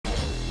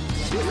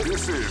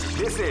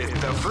This is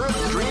the first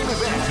dream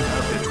event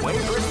of the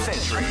 21st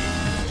century.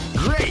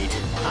 Great!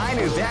 I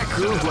knew that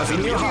groove was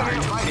in your heart.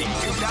 Fighting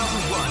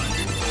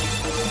 2001.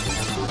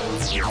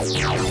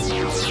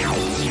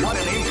 What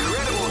an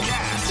incredible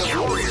cast of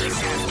warriors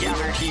has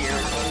gathered here.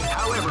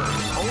 However,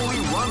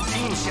 only one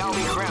team shall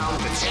be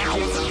crowned the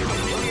champions of the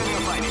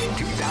Millionaire Fighting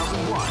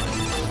 2001.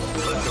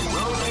 But the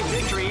road to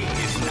victory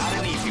is not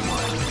an easy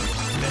one.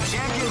 The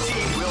champion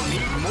team will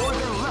need more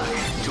than luck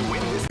to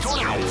win this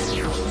tournament.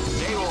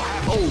 They will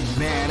have... Oh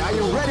man, are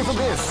you ready for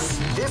this?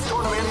 This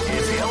tournament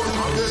is held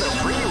under the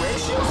free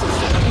ratio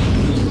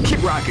system.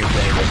 Keep rocking,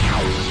 baby.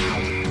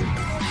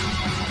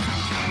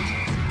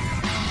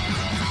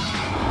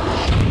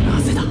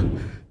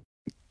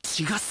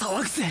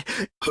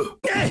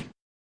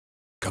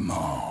 Come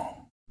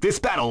on. This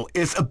battle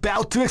is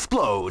about to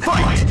explode.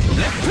 Fight!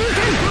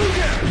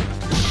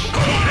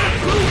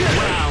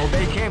 Wow,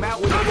 they came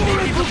out with a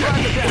sneaky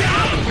surprise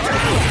attack.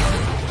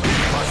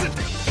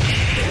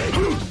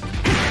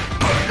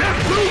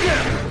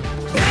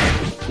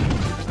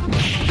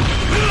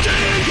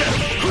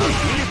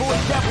 Beautiful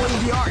is definitely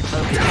the art of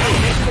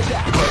combination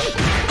attack.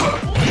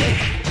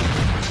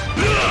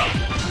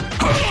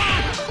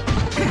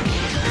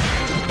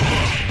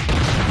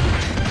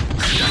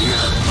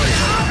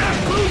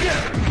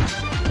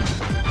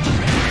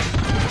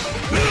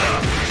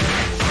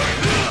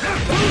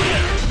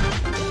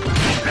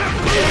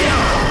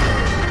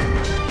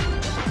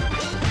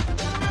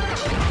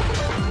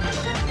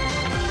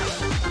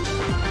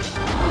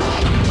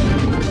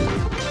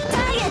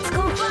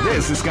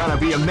 This is gonna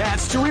be a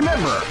match to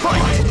remember.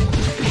 Fight!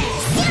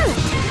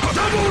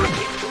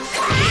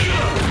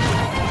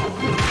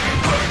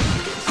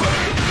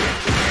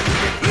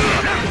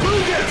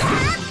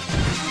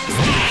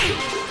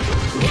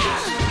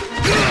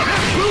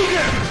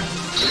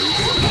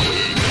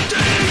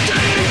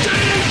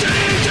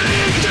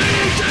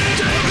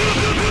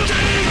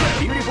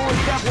 Beautiful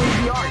is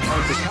definitely the art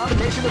of the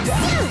combination of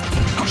death.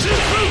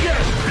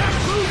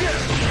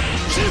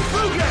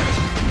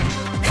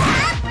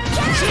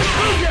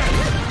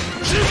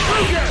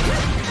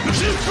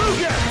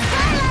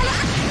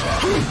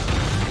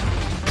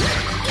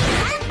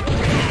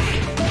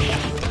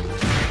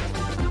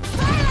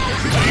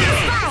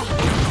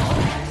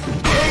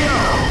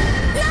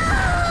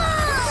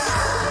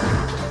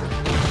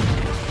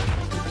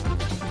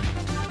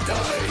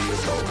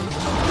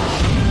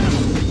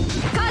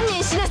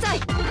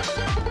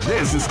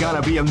 This is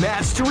gonna be a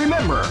match to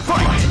remember.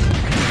 Fight!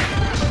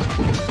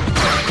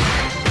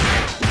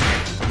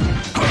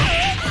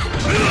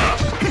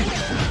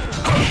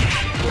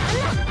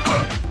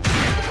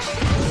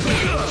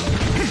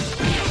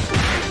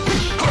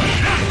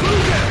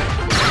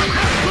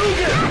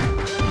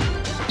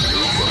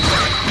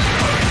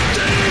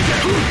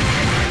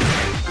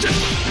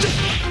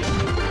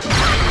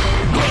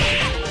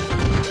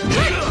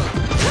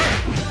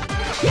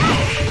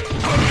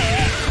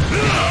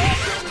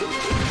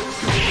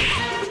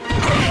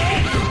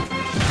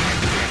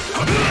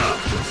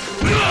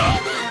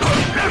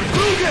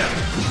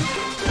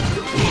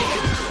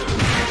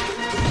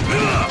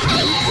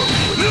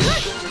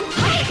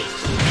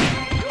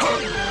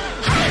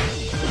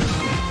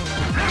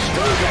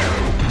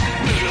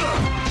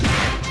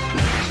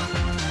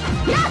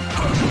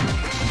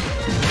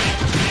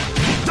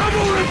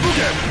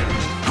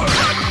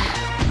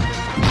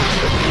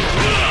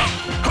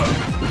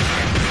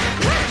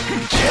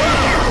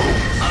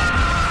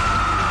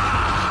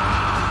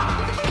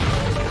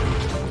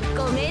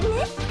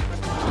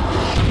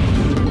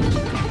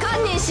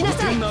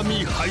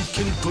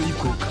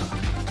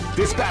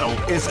 This battle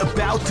is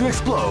about to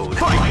explode.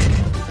 Fight!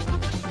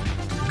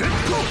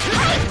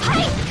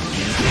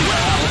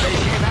 Wow, they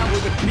came out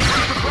with a sneaky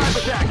surprise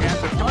attack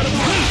at the start of the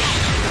round.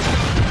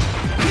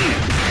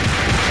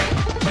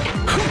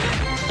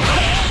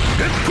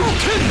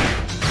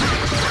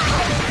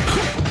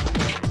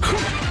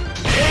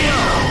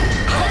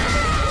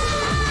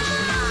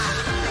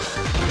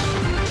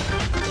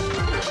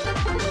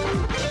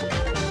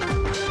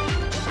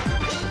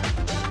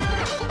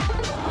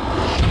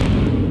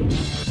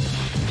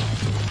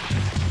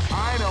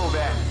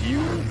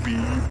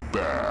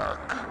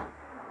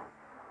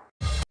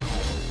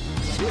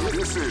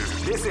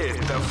 This is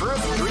the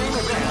first dream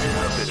event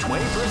of the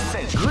 21st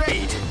century.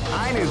 Great!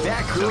 I knew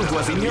that groove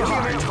was in your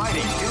heart.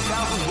 Fighting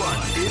 2001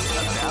 is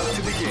about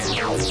to begin.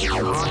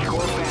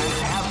 Hardcore fans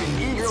have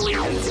been eagerly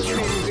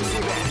anticipating this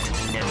event,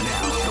 and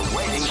now the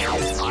waiting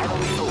is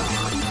finally over.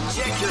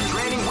 Check your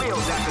training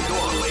wheels at the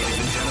door, ladies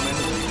and gentlemen.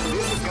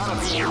 This is gonna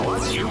be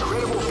one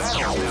incredible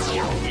battle that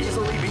will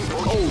easily be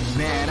forgotten. Oh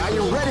man, are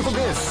you ready for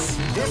this?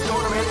 This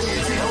tournament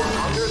is held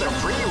under the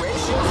free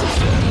ratio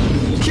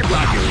system. Keep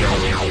rocking, yo.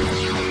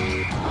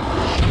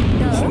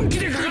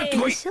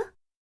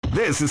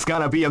 This is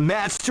gonna be a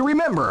match to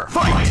remember.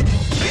 Fight!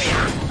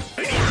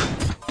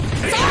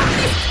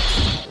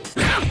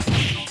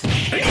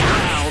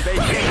 Wow, they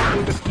came out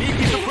with a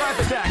sneaky surprise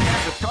attack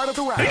at the start of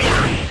the round.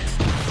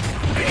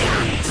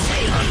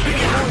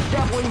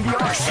 Definitely the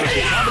art of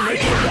the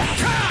combination attack.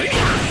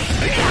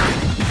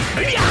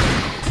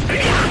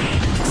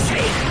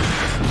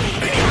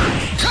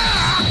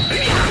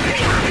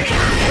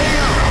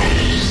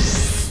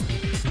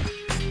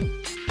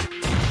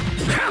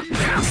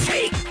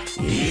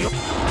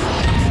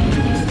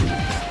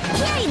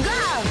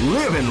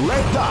 Live and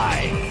let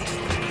die.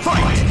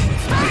 Fight!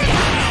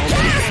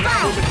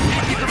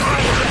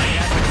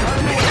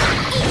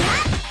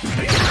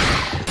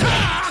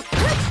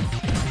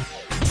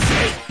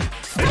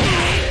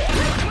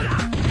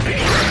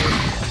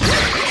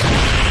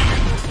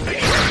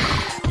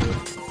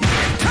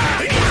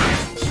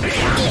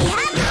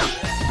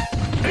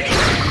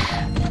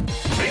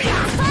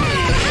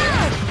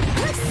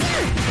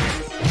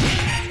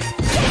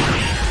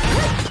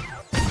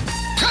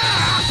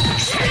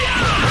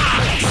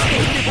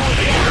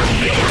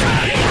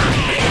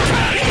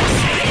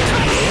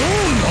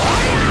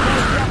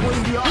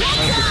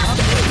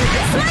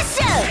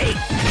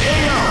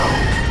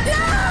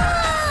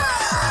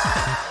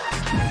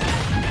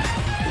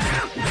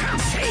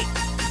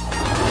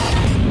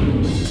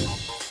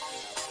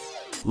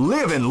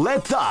 Live and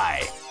let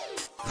die.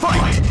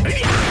 Fight!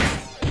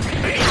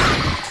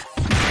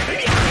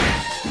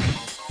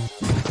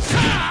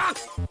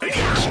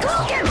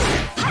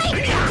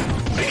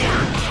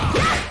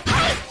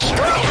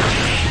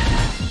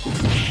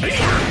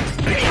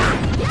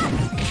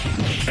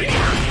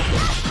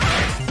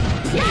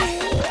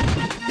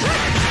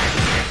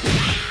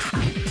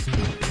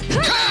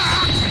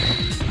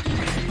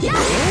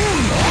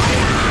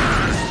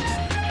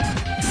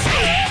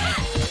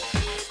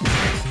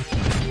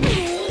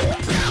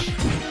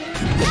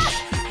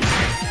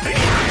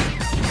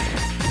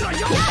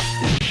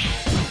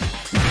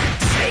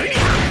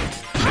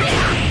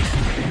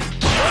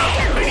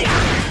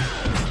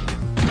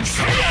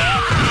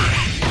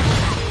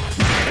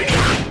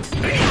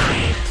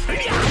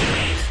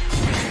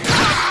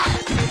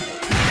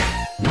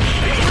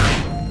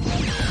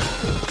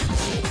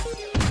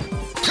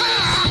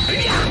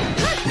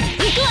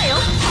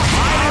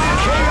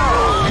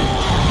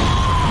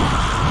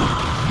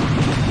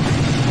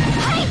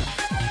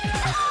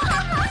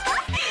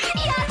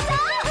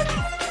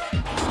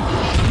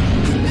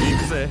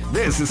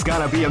 This is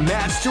gonna be a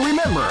match to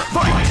remember.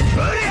 Fight!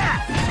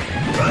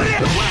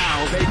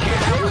 Wow, they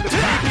came out with the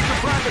sneaky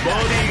surprise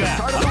attack at the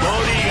start of the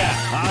round.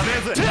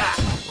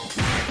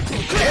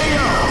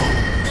 KO!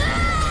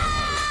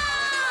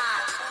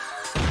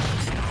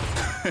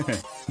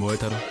 燃え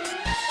たろ。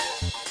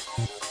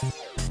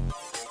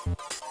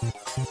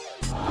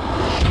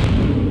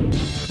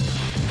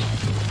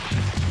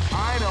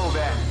I know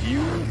that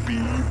you'll be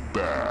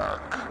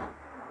back.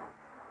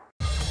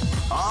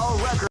 All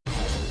record.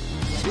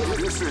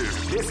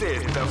 This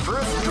is the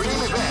first dream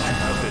event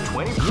of the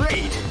 20.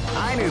 Great!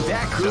 I knew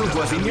that groove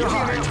was in your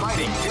heart.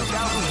 Fighting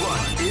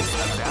 2001 is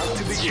about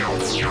to begin.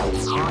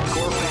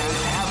 Hardcore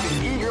fans have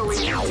been eagerly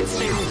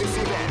anticipating this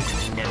event,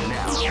 and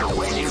now the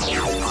waiting is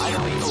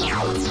finally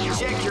over.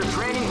 Check your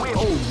training win.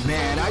 Oh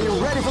man, are you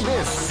ready for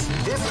this?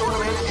 This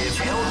tournament is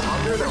held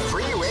under the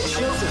free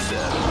ratio system.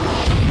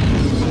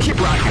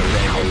 Keep rocking,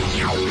 baby.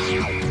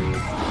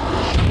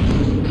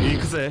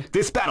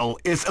 This battle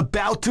is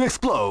about to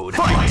explode.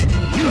 Fight!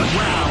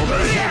 Wow,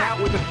 they came out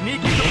with a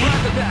sneaky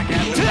surprise attack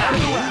at the start of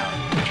the round.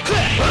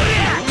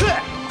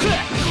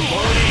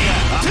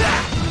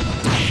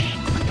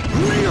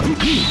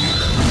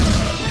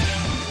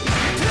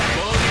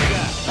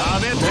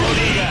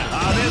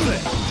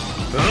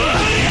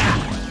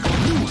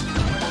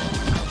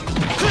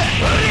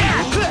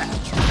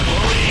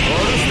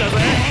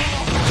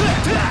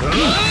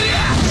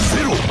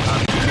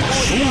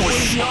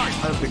 The art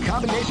of the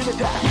combination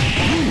attack.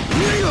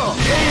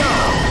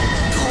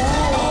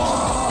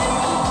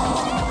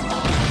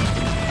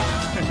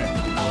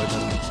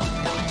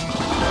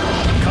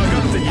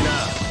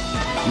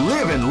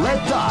 Live and let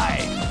die.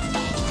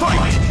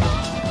 Fight!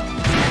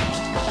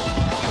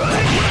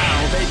 Wow,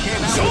 they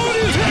came out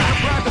with a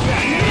surprise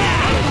attack.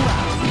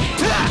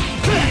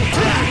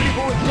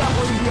 People with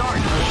doubling the art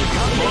of the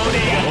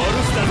combination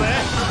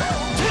attack.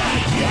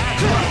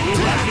 That's what we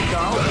like to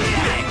call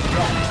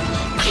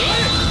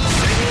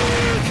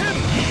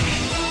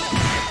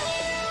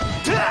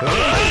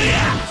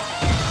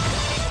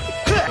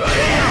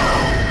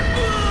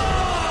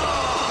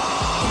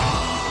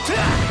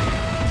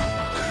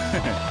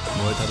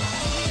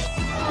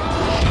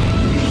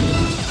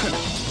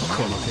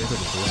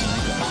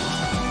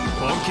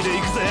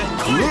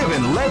Live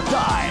and let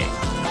die.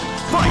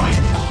 Fight!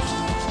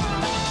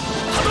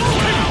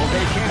 Wow,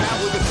 they came out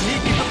with a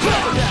sneaky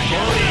surprise attack.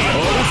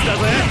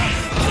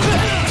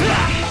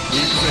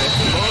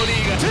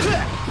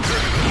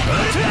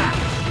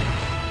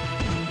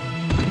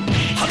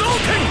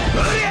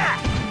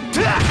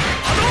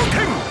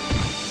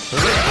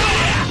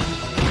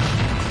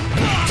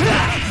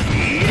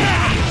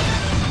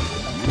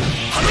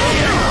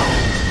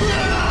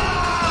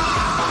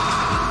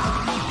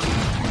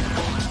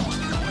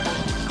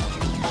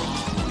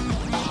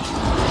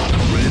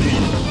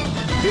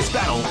 This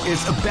battle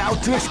is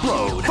about to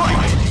explode. Fight!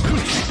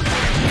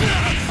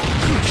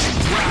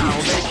 Wow,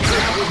 they came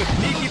out with a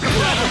sneaky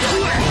surprise attack.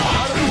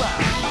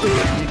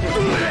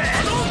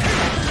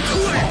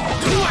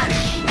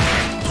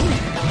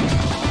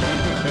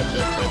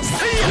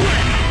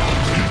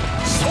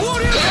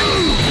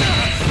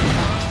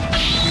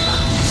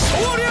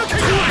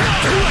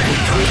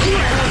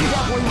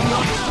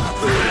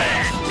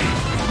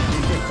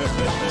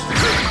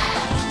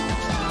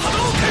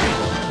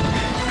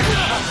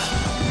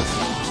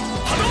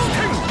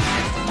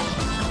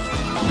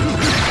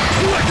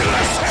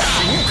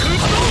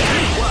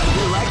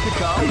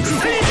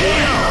 せ